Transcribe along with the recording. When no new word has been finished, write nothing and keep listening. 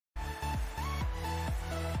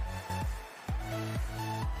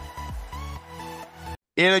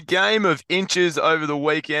In a game of inches over the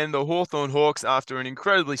weekend, the Hawthorn Hawks, after an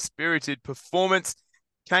incredibly spirited performance,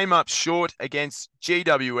 came up short against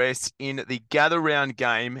GWS in the gather round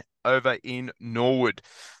game over in Norwood.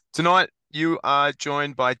 Tonight, you are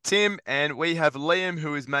joined by Tim, and we have Liam,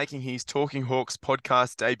 who is making his Talking Hawks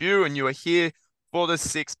podcast debut, and you are here for the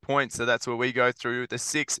 6 points. So that's where we go through the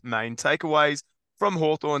six main takeaways from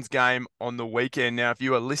Hawthorn's game on the weekend. Now, if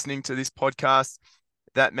you are listening to this podcast,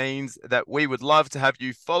 that means that we would love to have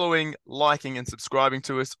you following, liking, and subscribing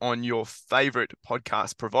to us on your favorite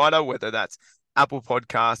podcast provider, whether that's Apple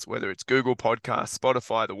Podcasts, whether it's Google Podcasts,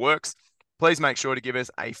 Spotify, the works. Please make sure to give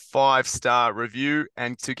us a 5-star review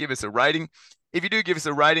and to give us a rating. If you do give us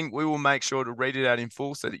a rating, we will make sure to read it out in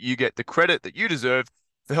full so that you get the credit that you deserve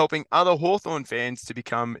for helping other Hawthorn fans to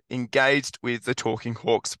become engaged with the Talking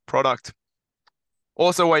Hawks product.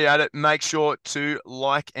 Also, while you're at it, make sure to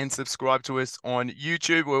like and subscribe to us on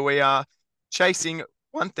YouTube, where we are chasing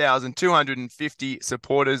 1,250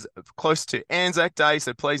 supporters close to Anzac Day.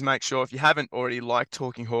 So please make sure, if you haven't already liked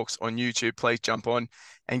Talking Hawks on YouTube, please jump on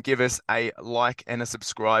and give us a like and a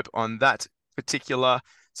subscribe on that particular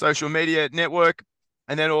social media network.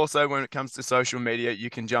 And then also, when it comes to social media, you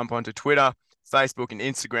can jump onto Twitter, Facebook, and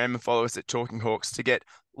Instagram and follow us at Talking Hawks to get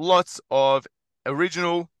lots of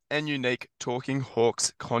original and unique Talking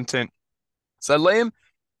Hawks content. So, Liam,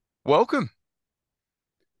 welcome.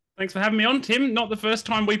 Thanks for having me on, Tim. Not the first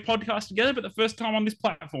time we podcast together, but the first time on this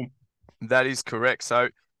platform. That is correct. So,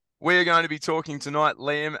 we're going to be talking tonight,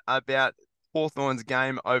 Liam, about Hawthorn's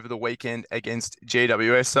game over the weekend against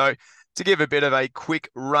GWS. So, to give a bit of a quick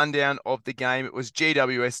rundown of the game, it was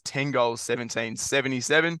GWS 10 goals,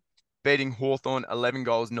 17-77, beating Hawthorn 11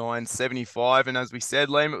 goals, 9-75. And as we said,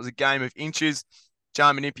 Liam, it was a game of inches.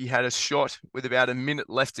 Jarman Impey had a shot with about a minute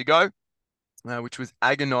left to go, which was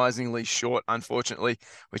agonisingly short, unfortunately,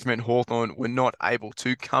 which meant Hawthorn were not able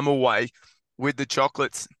to come away with the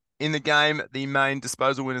chocolates. In the game, the main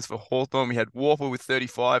disposal winners for Hawthorn, we had Warple with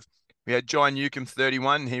 35. We had John Newcomb,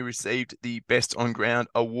 31. And he received the Best on Ground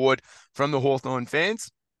award from the Hawthorn fans,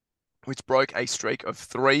 which broke a streak of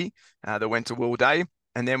three that went to Will Day.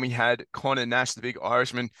 And then we had Connor Nash, the big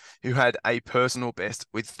Irishman, who had a personal best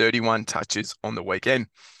with 31 touches on the weekend.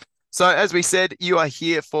 So as we said, you are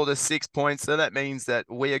here for the 6 points. So that means that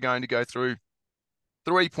we are going to go through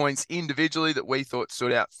 3 points individually that we thought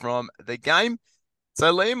stood out from the game.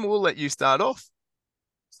 So Liam, we'll let you start off.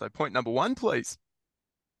 So point number one, please.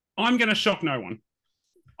 I'm going to shock no one.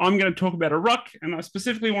 I'm going to talk about a ruck, and I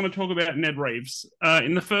specifically want to talk about Ned Reeves.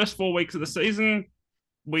 In the first 4 weeks of the season,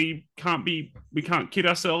 we can't kid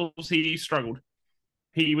ourselves. He struggled.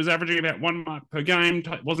 He was averaging about 1 mark per game,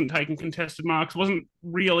 wasn't taking contested marks, wasn't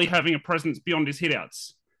really having a presence beyond his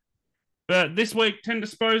hitouts. But this week, 10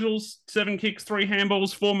 disposals, 7 kicks, 3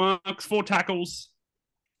 handballs, 4 marks, 4 tackles.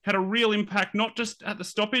 Had a real impact, not just at the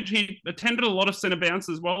stoppage. He attended a lot of centre bounce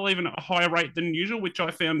as well, even at a higher rate than usual, which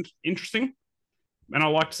I found interesting. And I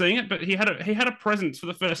liked seeing it, but he had a presence for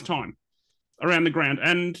the first time around the ground.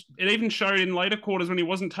 And it even showed in later quarters when he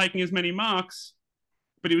wasn't taking as many marks,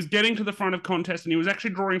 but he was getting to the front of contest and he was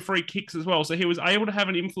actually drawing free kicks as well. So he was able to have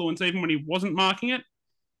an influence even when he wasn't marking it.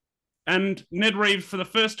 And Ned Reeves, for the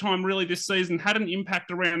first time really this season, had an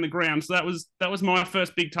impact around the ground. So that was my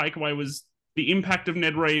first big takeaway, was the impact of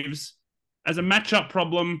Ned Reeves as a matchup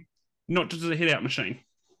problem, not just as a hit-out machine.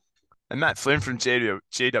 And Matt Flynn from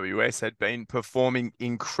GWS had been performing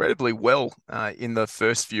incredibly well in the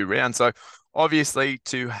first few rounds. So obviously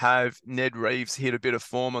to have Ned Reeves hit a bit of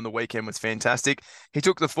form on the weekend was fantastic. He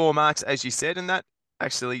took the 4 marks, as you said, and that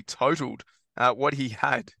actually totaled what he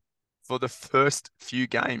had for the first few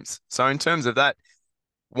games. So in terms of that,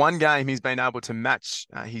 one game he's been able to match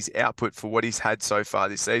his output for what he's had so far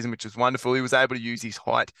this season, which was wonderful. He was able to use his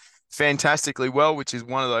height fantastically well, which is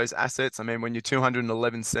one of those assets. I mean, when you're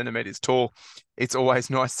 211 centimeters tall, it's always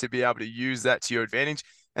nice to be able to use that to your advantage.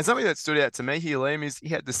 And something that stood out to me here, Liam, is he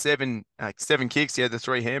had the seven kicks, he had the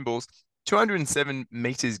 3 handballs, 207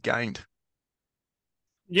 meters gained.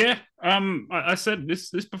 Yeah, I said this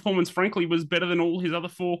performance, frankly, was better than all his other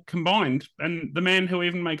 4 combined. And the man who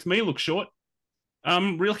even makes me look short,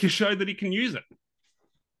 really showed that he can use it.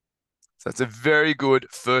 So that's a very good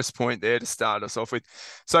first point there to start us off with.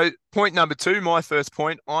 So point number 2, my first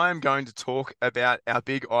point, I'm going to talk about our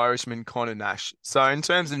big Irishman, Connor Nash. So in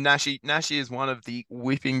terms of Nashy is one of the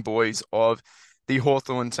whipping boys of the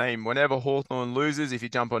Hawthorn team. Whenever Hawthorn loses, if you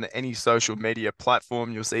jump on any social media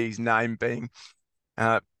platform, you'll see his name being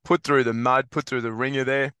put through the mud, put through the ringer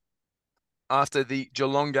there. After the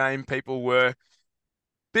Geelong game, people were a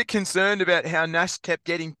bit concerned about how Nash kept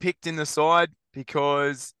getting picked in the side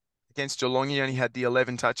because against Geelong, he only had the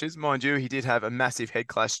 11 touches. Mind you, he did have a massive head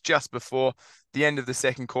clash just before the end of the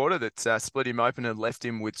second quarter that split him open and left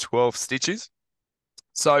him with 12 stitches.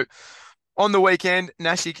 So on the weekend,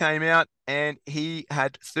 Nashi came out and he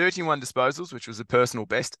had 31 disposals, which was a personal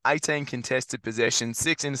best, 18 contested possessions,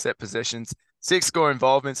 6 intercept possessions, 6 score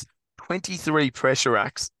involvements, 23 pressure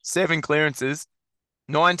acts, 7 clearances,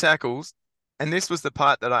 9 tackles. And this was the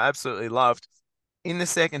part that I absolutely loved. In the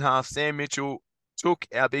second half, Sam Mitchell took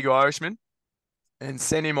our big Irishman and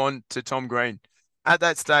sent him on to Tom Green. At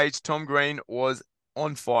that stage, Tom Green was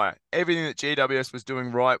on fire. Everything that GWS was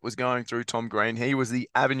doing right was going through Tom Green. He was the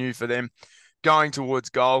avenue for them going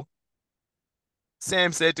towards goal.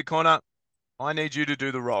 Sam said to Connor, I need you to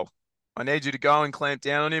do the role. I need you to go and clamp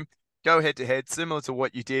down on him, go head to head, similar to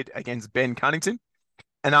what you did against Ben Cunnington.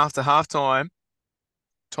 And after halftime,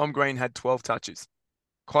 Tom Green had 12 touches.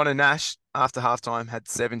 Connor Nash, after halftime, had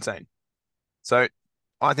 17. So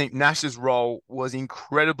I think Nash's role was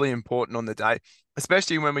incredibly important on the day,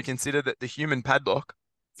 especially when we consider that the human padlock,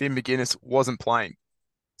 Finn McGuinness, wasn't playing.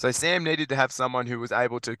 So Sam needed to have someone who was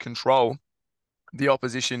able to control the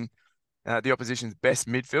opposition's best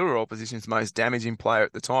midfielder or opposition's most damaging player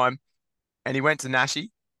at the time. And he went to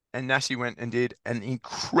Nashi, and Nashi went and did an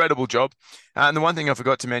incredible job. And the one thing I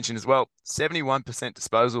forgot to mention as well, 71%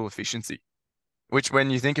 disposal efficiency, which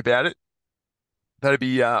when you think about it, that'd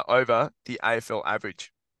be over the AFL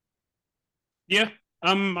average. Yeah.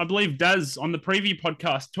 I believe Daz on the preview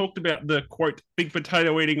podcast talked about the quote, big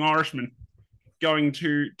potato eating Irishman going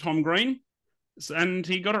to Tom Green, and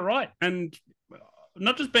he got it right. And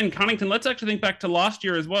not just Ben Cunnington, let's actually think back to last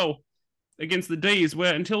year as well against the D's,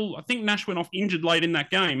 where until I think Nash went off injured late in that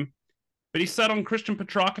game, but he sat on Christian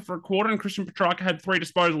Petrarca for a quarter, and Christian Petrarca had 3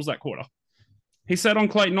 disposals that quarter. He sat on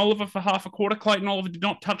Clayton Oliver for half a quarter. Clayton Oliver did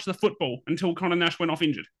not touch the football until Connor Nash went off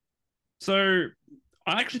injured. So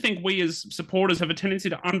I actually think we as supporters have a tendency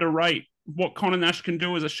to underrate what Connor Nash can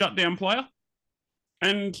do as a shutdown player.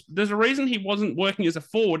 And there's a reason he wasn't working as a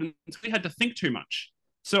forward until he had to think too much.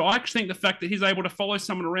 So I actually think the fact that he's able to follow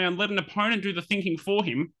someone around, let an opponent do the thinking for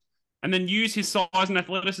him, and then use his size and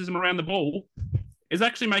athleticism around the ball is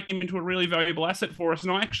actually making him into a really valuable asset for us.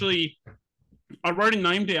 And I wrote a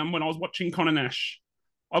name down when I was watching Connor Nash.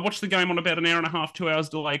 I watched the game on about an hour and a half, 2 hours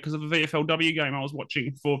delay because of a VFLW game I was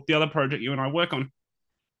watching for the other project you and I work on.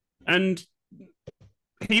 And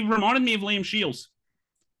he reminded me of Liam Shields.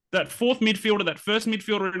 That fourth midfielder, that first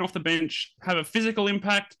midfielder in off the bench, have a physical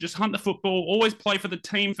impact, just hunt the football, always play for the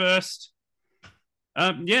team first.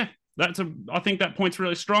 I think that point's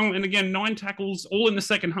really strong. And again, 9 tackles, all in the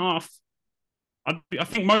second half. I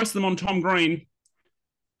think most of them on Tom Green.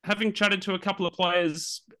 Having chatted to a couple of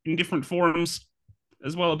players in different forums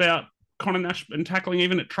as well about Connor Nash and tackling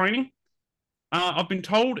even at training, I've been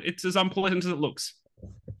told it's as unpleasant as it looks.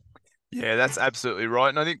 Yeah, that's absolutely right.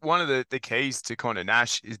 And I think one of the keys to Connor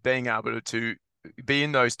Nash is being able to be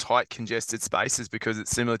in those tight, congested spaces because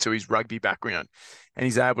it's similar to his rugby background. And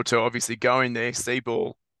he's able to obviously go in there, see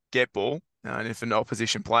ball, get ball. And if an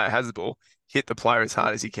opposition player has the ball, hit the player as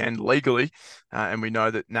hard as he can legally. And we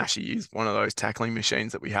know that Nashi is one of those tackling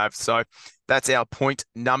machines that we have. So that's our point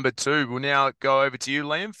number 2. We'll now go over to you,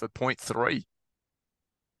 Liam, for point 3.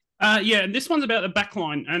 And this one's about the back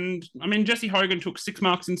line. And I mean, Jesse Hogan took 6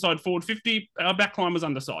 marks inside forward 50. Our back line was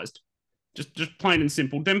undersized. Just plain and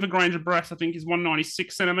simple. Denver Granger Brass, I think, is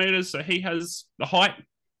 196 centimeters. So he has the height,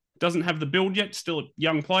 doesn't have the build yet, still a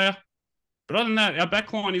young player. But other than that, our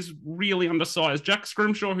back line is really undersized. Jack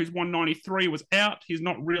Scrimshaw, who's 193, was out. He's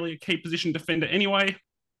not really a key position defender anyway.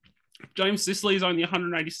 James Sicily is only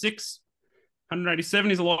 186. 187.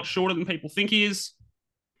 He's a lot shorter than people think he is.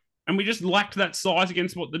 And we just lacked that size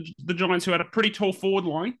against what the Giants, who had a pretty tall forward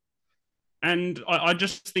line. And I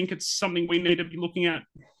just think it's something we need to be looking at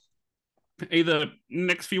either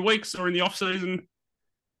next few weeks or in the off-season.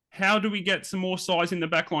 How do we get some more size in the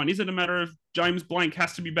back line? Is it a matter of James Blank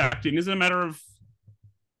has to be backed in? Is it a matter of,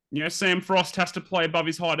 Sam Frost has to play above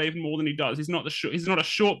his height even more than he does? He's not a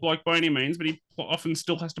short bloke by any means, but he often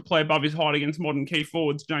still has to play above his height against modern key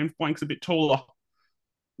forwards. James Blank's a bit taller.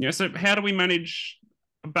 So how do we manage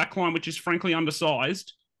a back line which is frankly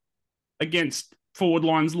undersized against forward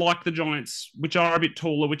lines like the Giants, which are a bit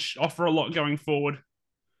taller, which offer a lot going forward?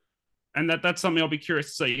 And that's something I'll be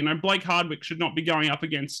curious to see. Blake Hardwick should not be going up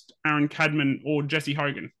against Aaron Cadman or Jesse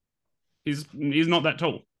Hogan. He's not that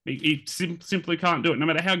tall. He simply can't do it. No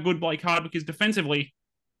matter how good Blake Hardwick is defensively,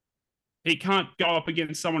 he can't go up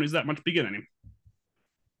against someone who's that much bigger than him.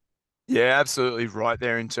 Yeah, absolutely right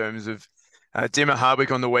there in terms of Dimmer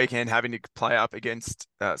Hardwick on the weekend having to play up against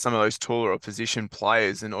some of those taller opposition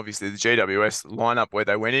players. And obviously the GWS lineup where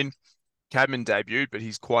they went in, Cadman debuted, but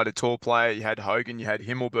he's quite a tall player. You had Hogan, you had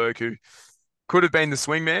Himmelberg, who could have been the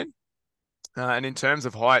swingman. And in terms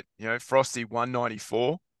of height, Frosty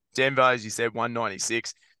 194, Denver, as you said,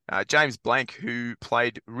 196. James Blank, who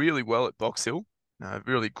played really well at Box Hill,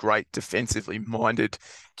 really great defensively minded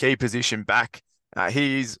key position back.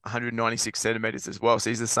 He is 196 centimeters as well, so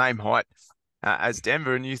he's the same height as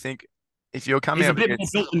Denver. And you think if you're coming He's a up bit more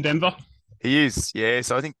against, built than Denver. he is, yeah.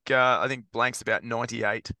 So I think Blank's about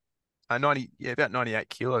 98. 90, yeah, about 98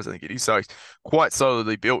 kilos, I think it is. So quite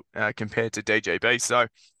solidly built compared to DJB. So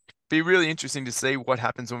be really interesting to see what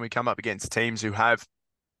happens when we come up against teams who have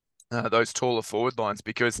those taller forward lines,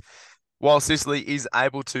 because while Sicily is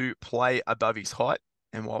able to play above his height,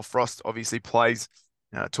 and while Frost obviously plays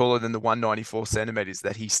taller than the 194 centimeters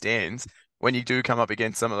that he stands, when you do come up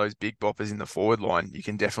against some of those big boppers in the forward line, you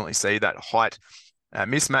can definitely see that height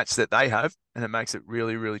mismatch that they have, and it makes it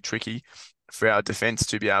really, really tricky for our defense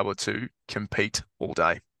to be able to compete all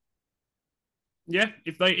day. Yeah,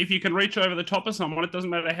 if you can reach over the top of someone, it doesn't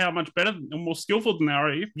matter how much better and more skillful than they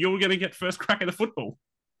are, you're going to get first crack at the football.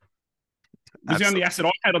 It was the only asset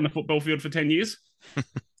I had on the football field for 10 years.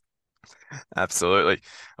 Absolutely.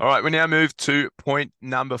 All right, we now move to point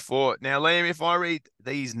number 4. Now, Liam, if I read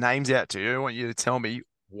these names out to you, I want you to tell me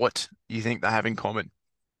what you think they have in common.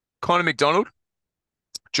 Connor McDonald,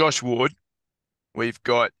 Josh Ward, we've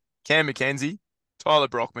got Cam McKenzie, Tyler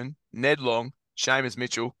Brockman, Ned Long, Seamus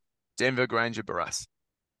Mitchell, Denver Granger Barras.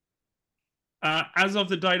 As of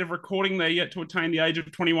the date of recording, they're yet to attain the age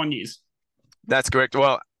of 21 years. That's correct.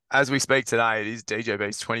 Well, as we speak today, it is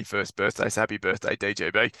DJB's 21st birthday, so happy birthday,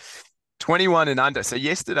 DJB. 21 and under. So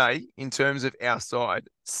yesterday, in terms of our side,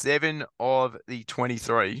 7 of the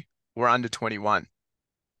 23 were under 21.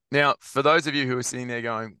 Now, for those of you who are sitting there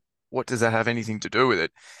going, what does that have anything to do with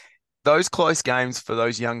it? Those close games for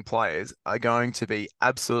those young players are going to be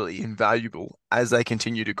absolutely invaluable as they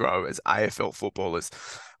continue to grow as AFL footballers.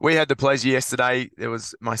 We had the pleasure yesterday. There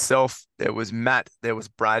was myself, there was Matt, there was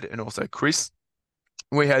Brad, and also Chris.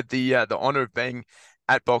 We had the honour of being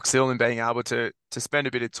at Box Hill and being able to spend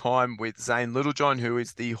a bit of time with Zane Littlejohn, who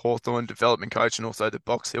is the Hawthorn development coach and also the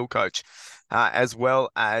Box Hill coach, as well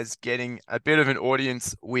as getting a bit of an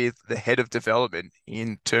audience with the head of development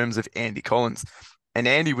in terms of Andy Collins. And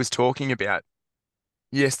Andy was talking about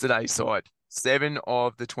yesterday's side, 7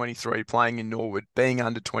 of the 23 playing in Norwood being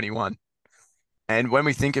under 21. And when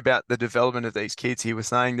we think about the development of these kids, he was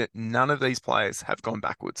saying that none of these players have gone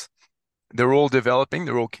backwards. They're all developing,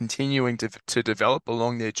 they're all continuing to develop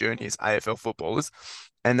along their journey as AFL footballers,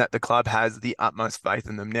 and that the club has the utmost faith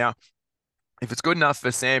in them. Now, if it's good enough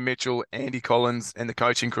for Sam Mitchell, Andy Collins, and the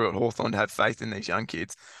coaching crew at Hawthorn to have faith in these young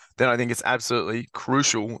kids, then I think it's absolutely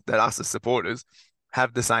crucial that us as supporters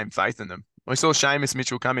have the same faith in them. We saw Seamus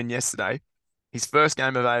Mitchell come in yesterday, his first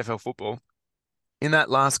game of AFL football. In that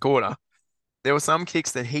last quarter, there were some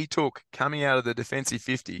kicks that he took coming out of the defensive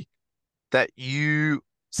 50 that you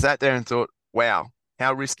sat there and thought, wow,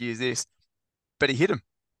 how risky is this? But he hit him.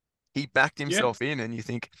 He backed himself in, and you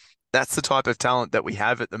think that's the type of talent that we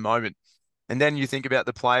have at the moment. And then you think about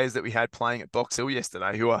the players that we had playing at Box Hill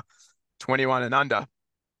yesterday who are 21 and under.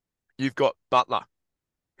 You've got Butler,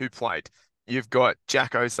 who played. You've got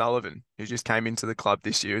Jack O'Sullivan, who just came into the club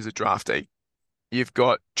this year as a draftee. You've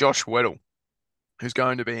got Josh Weddle, who's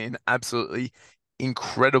going to be an absolutely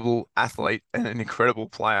incredible athlete and an incredible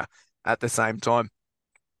player at the same time.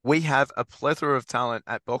 We have a plethora of talent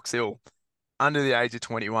at Box Hill under the age of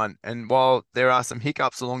 21. And while there are some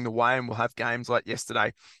hiccups along the way, and we'll have games like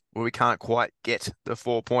yesterday where we can't quite get the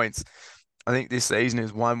 4 points, I think this season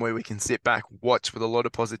is one where we can sit back, watch with a lot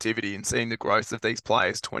of positivity and seeing the growth of these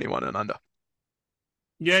players 21 and under.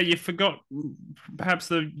 Yeah, you forgot perhaps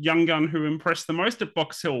the young gun who impressed the most at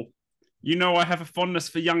Box Hill. You know I have a fondness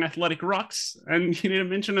for young athletic rucks, and you need to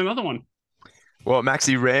mention another one. Well,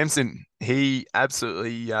 Maxi Ramsden, he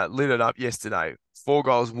absolutely lit it up yesterday. 4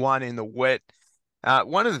 goals, 1 in the wet.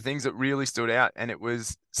 One of the things that really stood out, and it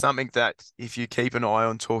was something that if you keep an eye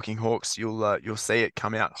on Talking Hawks, you'll see it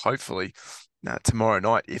come out hopefully tomorrow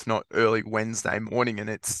night, if not early Wednesday morning. And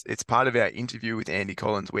it's part of our interview with Andy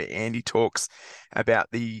Collins, where Andy talks about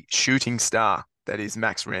the shooting star that is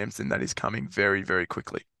Max Ramsden that is coming very, very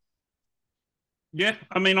quickly. Yeah,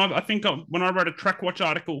 I mean, I think when I wrote a Track Watch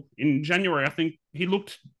article in January, I think he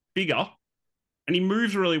looked bigger, and he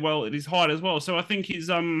moves really well at his height as well. So I think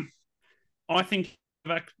I think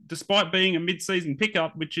that despite being a mid-season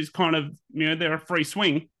pickup, which is kind of, they're a free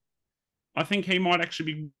swing, I think he might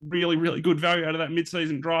actually be really, really good value out of that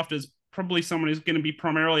mid-season draft as probably someone who's going to be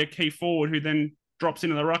primarily a key forward who then drops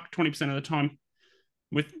into the ruck 20% of the time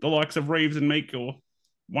with the likes of Reeves and Meek or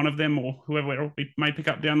one of them or whoever we may pick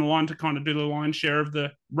up down the line to kind of do the lion's share of the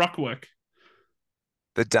ruck work.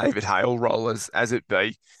 The David Hale role as it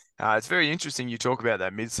be. It's very interesting you talk about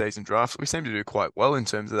that mid-season draft. We seem to do quite well in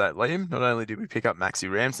terms of that, Liam. Not only did we pick up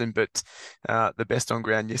Maxi Ramsden, but the best on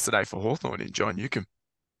ground yesterday for Hawthorn in John Newcombe.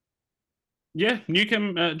 Yeah,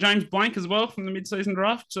 Newcombe, James Blank as well from the mid-season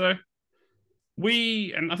draft. So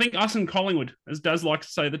and I think us and Collingwood, as Daz likes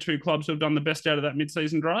to say, the two clubs who have done the best out of that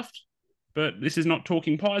mid-season draft. But this is not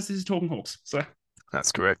talking Pies, this is talking Hawks. So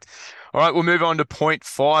that's correct. All right, we'll move on to point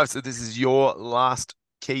 5. So this is your last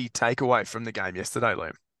key takeaway from the game yesterday,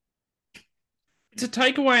 Liam. It's a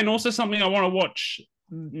takeaway and also something I want to watch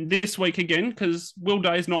this week again because Will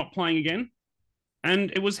Day's not playing again.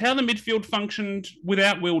 And it was how the midfield functioned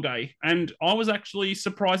without Will Day. And I was actually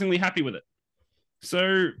surprisingly happy with it.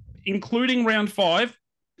 So, including round 5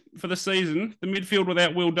 for the season, the midfield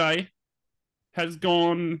without Will Day has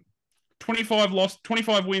gone 25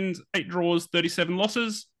 wins, 8 draws, 37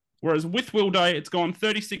 losses. Whereas with Will Day, it's gone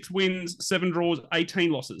 36 wins, 7 draws,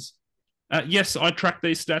 18 losses. Yes, I track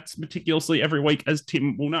these stats meticulously every week, as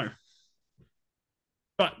Tim will know.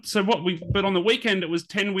 But on the weekend it was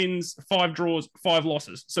 10 wins, 5 draws, 5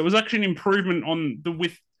 losses. So it was actually an improvement on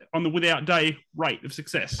the without Day rate of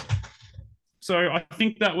success. So I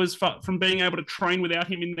think that was from being able to train without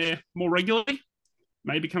him in there more regularly,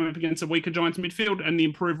 maybe coming up against a weaker Giants midfield and the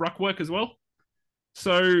improved ruck work as well.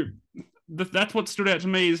 So that's what stood out to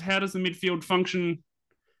me is how does the midfield function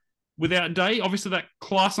without Day? Obviously that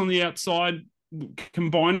class on the outside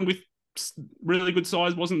combined with really good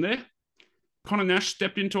size wasn't there. Connor Nash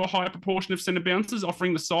stepped into a higher proportion of centre bounces,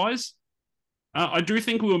 offering the size. I do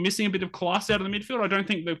think we were missing a bit of class out of the midfield. I don't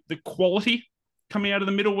think the quality coming out of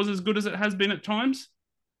the middle was as good as it has been at times.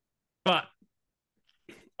 But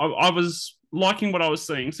I was liking what I was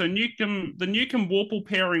seeing. So the Newcombe-Worpel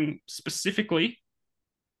pairing specifically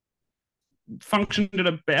functioned at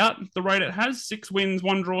about the rate it has. 6 wins,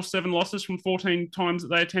 1 draw, 7 losses from 14 times that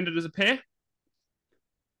they attended as a pair.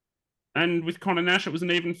 And with Connor Nash, it was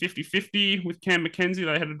an even 50-50. With Cam Mackenzie,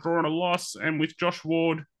 they had a draw and a loss. And with Josh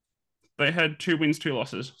Ward, they had 2 wins, 2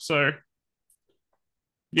 losses. So,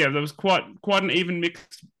 yeah, there was quite an even mix,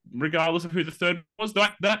 regardless of who the third was.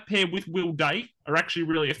 That pair with Will Day are actually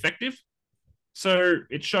really effective. So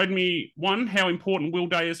it showed me, one, how important Will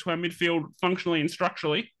Day is to our midfield functionally and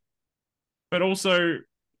structurally, but also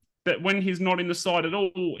that when he's not in the side at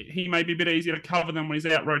all, he may be a bit easier to cover than when he's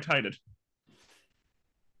out rotated.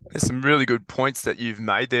 There's some really good points that you've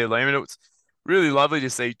made there, Liam. And it was really lovely to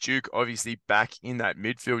see Duke obviously back in that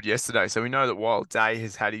midfield yesterday. So we know that while Day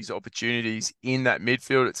has had his opportunities in that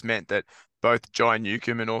midfield, it's meant that both Jai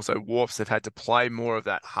Newcombe and also Warps have had to play more of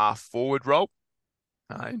that half-forward role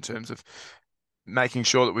in terms of making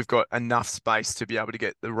sure that we've got enough space to be able to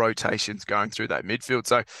get the rotations going through that midfield.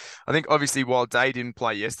 So I think obviously while Day didn't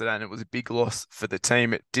play yesterday and it was a big loss for the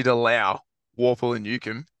team, it did allow Warple and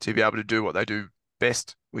Newcombe to be able to do what they do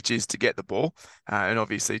best, which is to get the ball and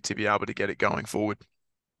obviously to be able to get it going forward.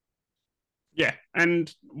 Yeah,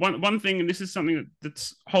 and one thing, and this is something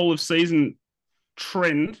that's whole of season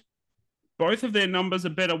trend, both of their numbers are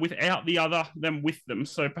better without the other than with them.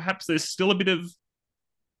 So perhaps there's still a bit of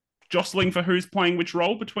jostling for who's playing which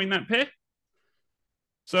role between that pair.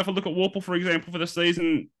 So if I look at Warple, for example, for the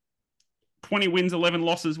season, 20 wins, 11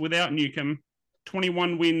 losses without Newcombe,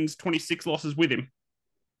 21 wins, 26 losses with him.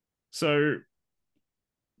 So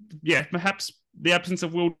yeah, perhaps the absence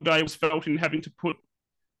of Will Day was felt in having to put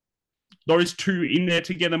those two in there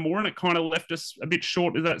together more, and it kind of left us a bit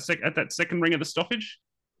short at that second ring of the stoppage.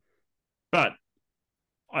 But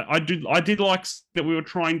I did like that we were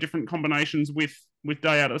trying different combinations with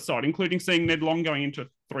Day out of the side, including seeing Ned Long going into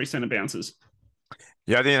 3 centre bounces.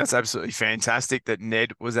 Yeah, I think that's absolutely fantastic that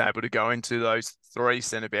Ned was able to go into those 3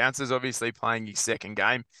 centre bounces, obviously playing his second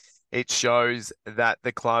game. It shows that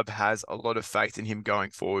the club has a lot of faith in him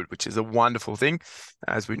going forward, which is a wonderful thing.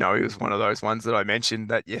 As we know, he was one of those ones that I mentioned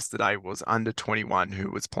that yesterday was under 21 who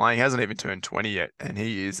was playing, hasn't even turned 20 yet, and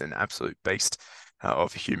he is an absolute beast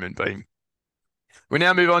of a human being. We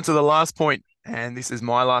now move on to the last point, and this is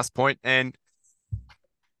my last point, and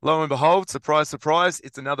lo and behold, surprise, surprise,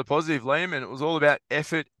 it's another positive, Liam, and it was all about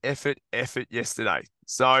effort yesterday.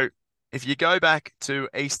 So if you go back to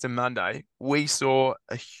Easter Monday, we saw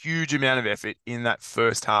a huge amount of effort in that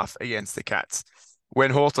first half against the Cats.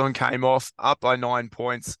 When Hawthorn came off up by 9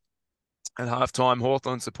 points at halftime,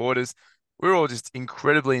 Hawthorn supporters, we were all just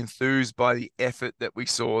incredibly enthused by the effort that we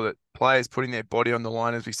saw, that players putting their body on the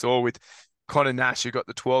line, as we saw with Connor Nash, who got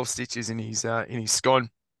the 12 stitches in his scon.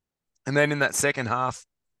 And then in that second half,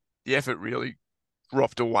 the effort really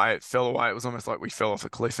dropped away. It fell away. It was almost like we fell off a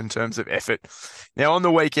cliff in terms of effort. Now, on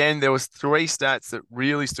the weekend, there was 3 stats that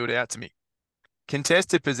really stood out to me.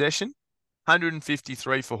 Contested possession,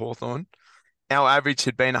 153 for Hawthorn. Our average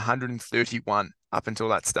had been 131 up until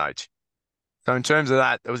that stage. So in terms of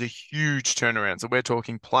that, there was a huge turnaround. So we're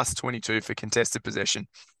talking plus 22 for contested possession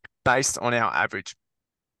based on our average.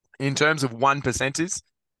 In terms of 1%ers,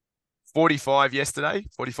 45 yesterday,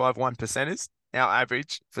 45 1%ers. Our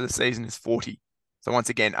average for the season is 40. So once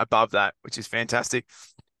again, above that, which is fantastic.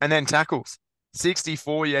 And then tackles,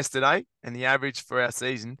 64 yesterday, and the average for our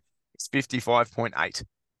season is 55.8.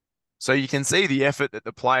 So you can see the effort that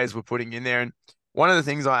the players were putting in there. And one of the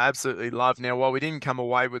things I absolutely love now, while we didn't come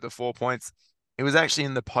away with the 4 points, it was actually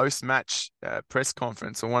in the post-match press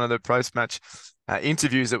conference, or one of the post-match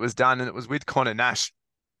interviews that was done, and it was with Connor Nash.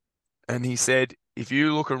 And he said, if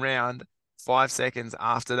you look around 5 seconds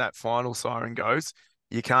after that final siren goes,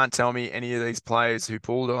 you can't tell me any of these players who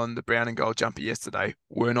pulled on the brown and gold jumper yesterday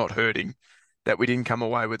were not hurting, that we didn't come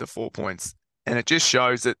away with the 4 points. And it just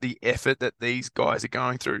shows that the effort that these guys are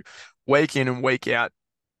going through week in and week out.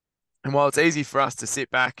 And while it's easy for us to sit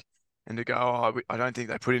back and to go, oh, I don't think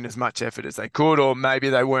they put in as much effort as they could, or maybe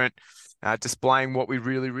they weren't displaying what we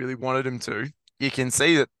really, really wanted them to, you can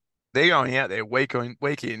see that they're going out there week in,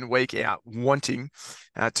 week out, wanting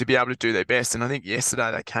to be able to do their best. And I think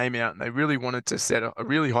yesterday they came out and they really wanted to set a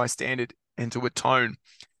really high standard and to atone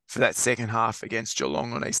for that second half against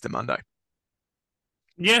Geelong on Easter Monday.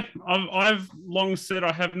 Yeah, I've long said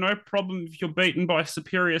I have no problem if you're beaten by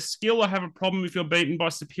superior skill. I have a problem if you're beaten by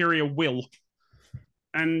superior will.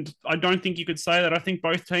 And I don't think you could say that. I think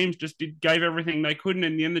both teams just gave everything they could, and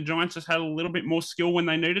in the end, the Giants just had a little bit more skill when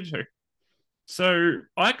they needed to. So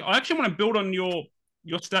I actually want to build on your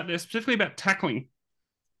stat there, specifically about tackling.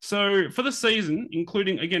 So for the season,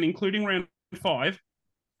 including round 5,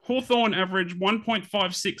 Hawthorn averaged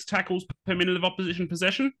 1.56 tackles per minute of opposition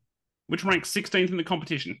possession, which ranks 16th in the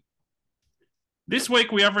competition. This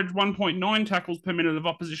week, we averaged 1.9 tackles per minute of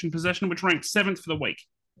opposition possession, which ranks 7th for the week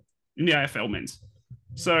in the AFL men's.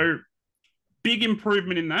 So big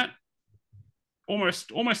improvement in that. Almost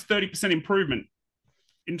 30% improvement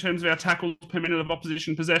in terms of our tackles per minute of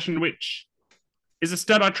opposition possession, which is a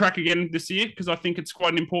stat I track again this year because I think it's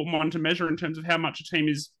quite an important one to measure in terms of how much a team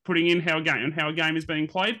is putting in, how a game is being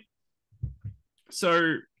played.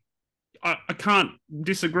 So I can't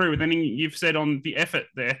disagree with anything you've said on the effort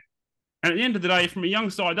there. And at the end of the day, from a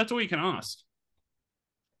young side, that's all you can ask.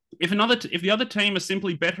 If the other team is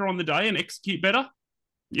simply better on the day and execute better,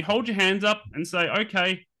 you hold your hands up and say,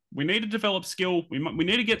 okay, we need to develop skill. We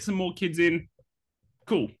need to get some more kids in.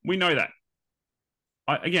 Cool, we know that.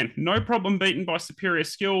 Again, no problem beaten by superior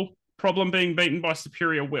skill, problem being beaten by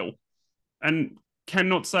superior will. And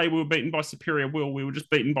cannot say we were beaten by superior will. We were just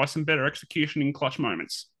beaten by some better execution in clutch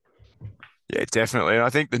moments. Yeah, definitely. And I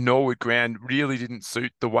think the Norwood ground really didn't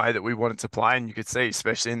suit the way that we wanted to play. And you could see,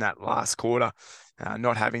 especially in that last quarter,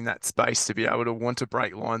 not having that space to be able to want to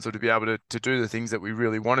break lines or to be able to do the things that we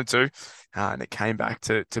really wanted to. And it came back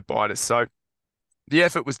to bite us. So the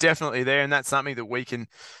effort was definitely there. And that's something that we can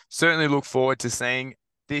certainly look forward to seeing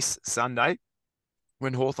this Sunday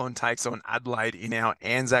when Hawthorn takes on Adelaide in our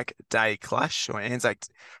Anzac Day clash, or Anzac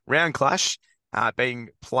round clash. Being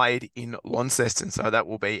played in Launceston. So that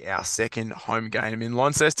will be our second home game in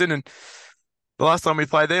Launceston. And the last time we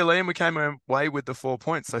played there, Liam, we came away with the 4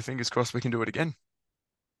 points. So fingers crossed we can do it again.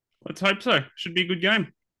 Let's hope so. Should be a good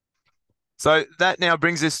game. So that now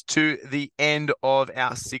brings us to the end of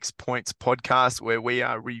our 6 Points podcast, where we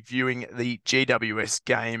are reviewing the GWS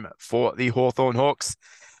game for the Hawthorn Hawks.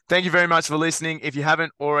 Thank you very much for listening. If you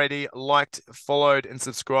haven't already liked, followed, and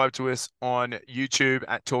subscribed to us on YouTube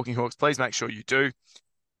at Talking Hawks, please make sure you do.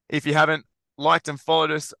 If you haven't liked and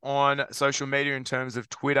followed us on social media in terms of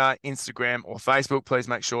Twitter, Instagram, or Facebook, please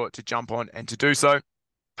make sure to jump on and to do so.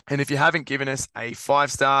 And if you haven't given us a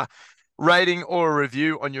 5-star rating or a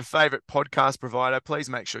review on your favorite podcast provider, please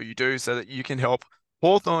make sure you do, so that you can help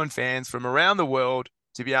Hawthorn fans from around the world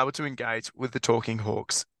to be able to engage with the Talking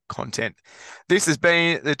Hawks content. This has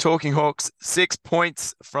been the Talking Hawks 6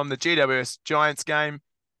 points from the GWS Giants game.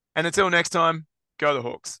 And until next time, go the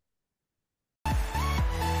Hawks.